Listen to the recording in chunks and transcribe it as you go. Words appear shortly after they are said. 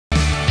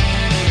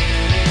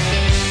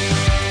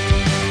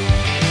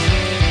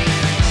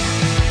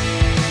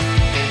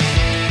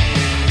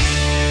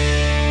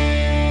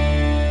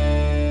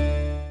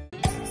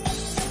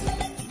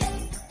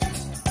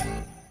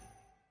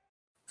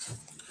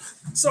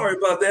Sorry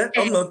about that.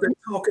 I'm not there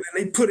talking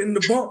and they put in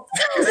the bump.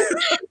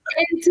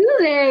 And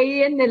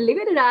today in the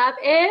Living It Up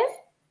is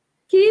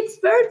Keith's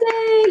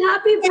birthday.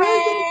 Happy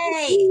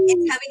birthday!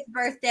 It's Hubby's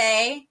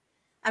birthday.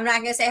 I'm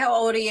not gonna say how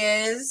old he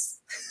is.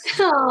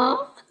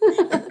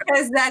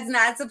 Because that's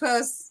not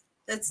supposed.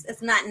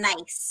 It's not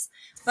nice.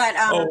 But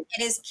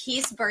it is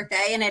Keith's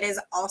birthday, and it is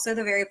also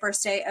the very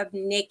first day of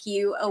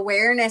NICU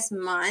Awareness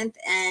Month.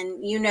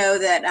 And you know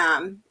that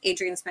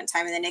Adrian spent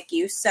time in the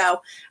NICU,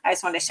 so I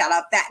just wanted to shout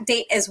out that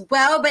date as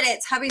well. But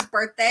it's hubby's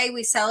birthday.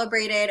 We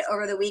celebrated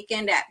over the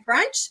weekend at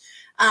brunch.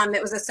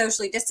 It was a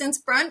socially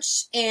distanced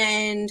brunch,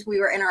 and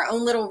we were in our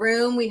own little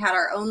room. We had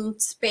our own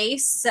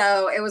space,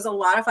 so it was a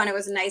lot of fun. It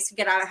was nice to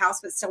get out of the house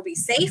but still be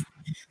safe.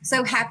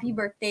 So happy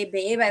birthday,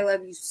 babe. I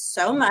love you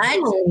so much.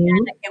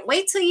 And I can't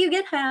wait till you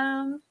get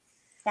home.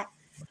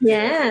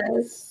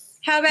 Yes.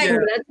 How about you?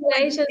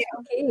 Congratulations to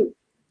Keith.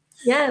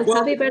 Yes, well,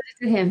 happy birthday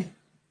to him.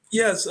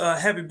 Yes,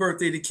 happy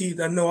birthday to Keith.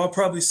 I know I'll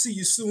probably see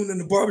you soon in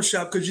the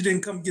barbershop because you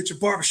didn't come get your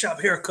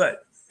barbershop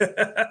haircut.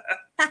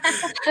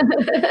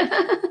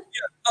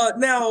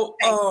 Now,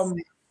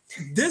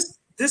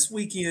 this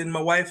weekend,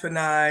 my wife and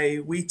I,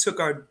 we took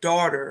our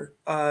daughter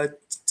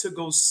to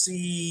go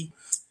see,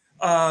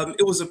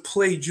 it was a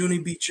play, Junie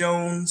B.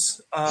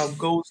 Jones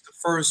Goes to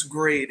First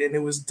Grade, and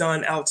it was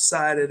done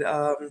outside at,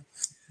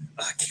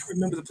 I can't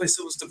remember the place.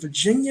 It was the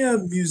Virginia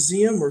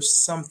Museum or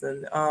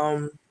something.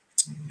 And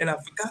I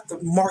forgot to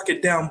mark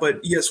it down.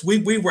 But yes,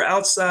 we were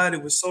outside.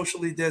 It was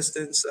socially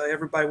distanced.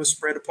 Everybody was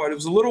spread apart. It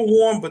was a little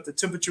warm, but the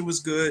temperature was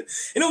good.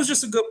 And it was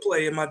just a good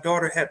play. And my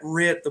daughter had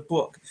read the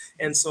book.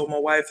 And so my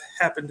wife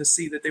happened to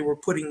see that they were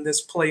putting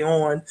this play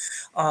on.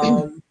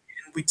 And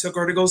we took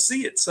her to go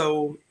see it.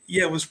 So,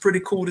 yeah, it was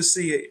pretty cool to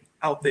see it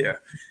out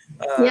there.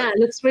 Yeah, it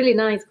looks really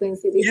nice,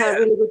 Quincy. We had a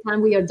really good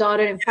time with your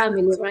daughter and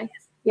family, right?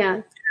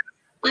 Yeah.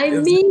 I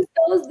miss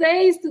those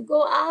days to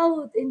go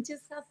out and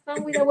just have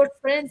fun with our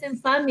friends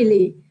and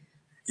family.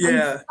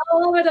 Yeah. I'm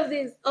so over of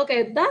this.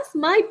 Okay, that's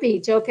my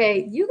pitch.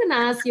 Okay, you can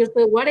ask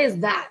yourself, what is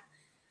that?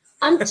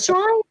 I'm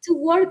trying to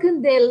work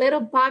on the little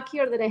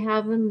backyard that I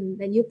have in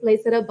the new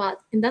place that I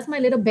bought. And that's my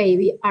little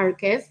baby,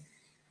 Arkev.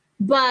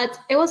 But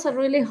it was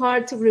really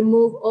hard to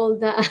remove all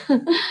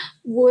the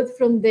wood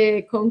from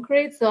the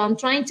concrete. So I'm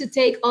trying to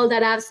take all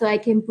that out so I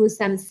can put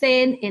some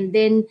sand and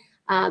then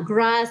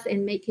grass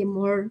and make it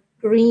more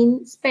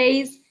green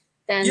space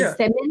than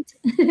cement.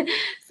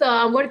 So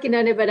I'm working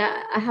on it, but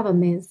I have a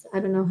mess.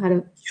 I don't know how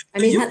to. I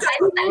need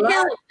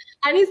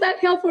that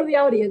help for the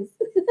audience.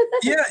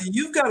 Yeah,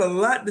 you've got a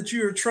lot that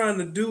you're trying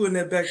to do in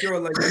that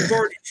backyard. Like you've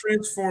already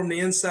transformed the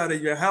inside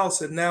of your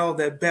house, and now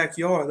that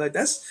backyard, like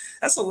that's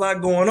a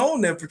lot going on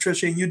there,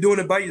 Patricia. And you're doing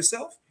it by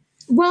yourself.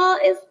 Well,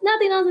 it's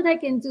nothing else that I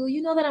can do.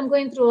 You know that I'm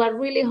going through a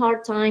really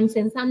hard times,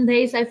 and some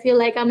days I feel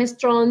like I'm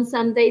strong.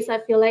 Some days I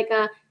feel like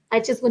I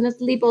just want to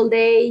sleep all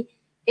day.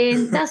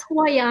 And that's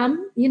who I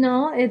am, you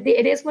know,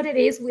 it is what it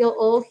is. We are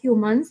all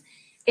humans.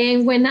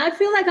 And when I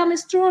feel like I'm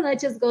strong, I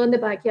just go in the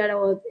backyard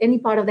or any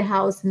part of the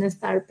house and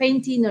start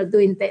painting or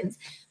doing things.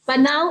 But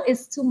now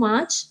it's too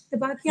much, the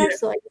backyard,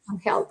 so I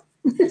can't help.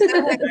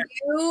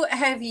 So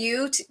have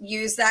you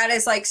used that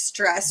as like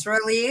stress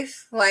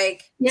relief?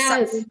 Like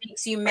something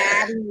makes you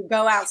mad and you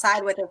go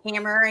outside with a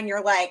hammer and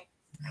you're like.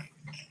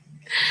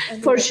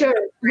 For sure,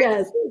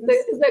 yes.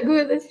 It's a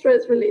good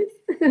stress relief.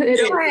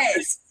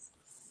 Yes.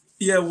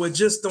 Yeah, well,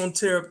 just don't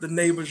tear up the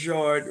neighbor's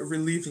yard,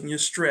 relieving your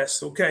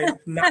stress, okay?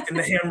 Knocking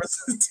the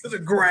hammers to the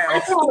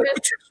ground.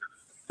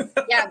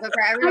 Yeah, but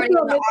for everybody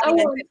in the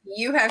audience, if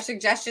you have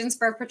suggestions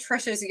for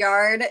Patricia's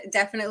yard,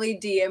 definitely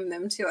DM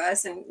them to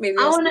us, and maybe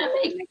we'll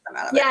make some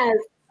out of it.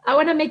 I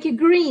want to make it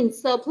green,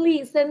 so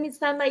please send me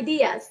some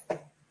ideas.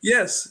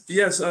 Yes,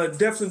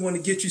 definitely want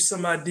to get you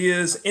some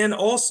ideas. And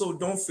also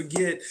don't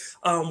forget,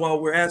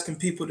 while we're asking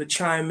people to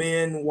chime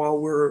in while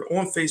we're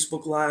on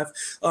Facebook Live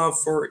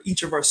for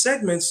each of our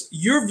segments,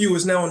 your view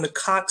is now on the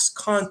Cox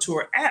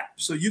Contour app.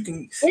 So you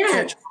can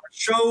catch our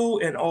show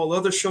and all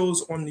other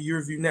shows on the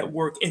YourView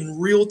network in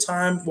real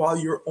time while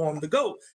you're on the go.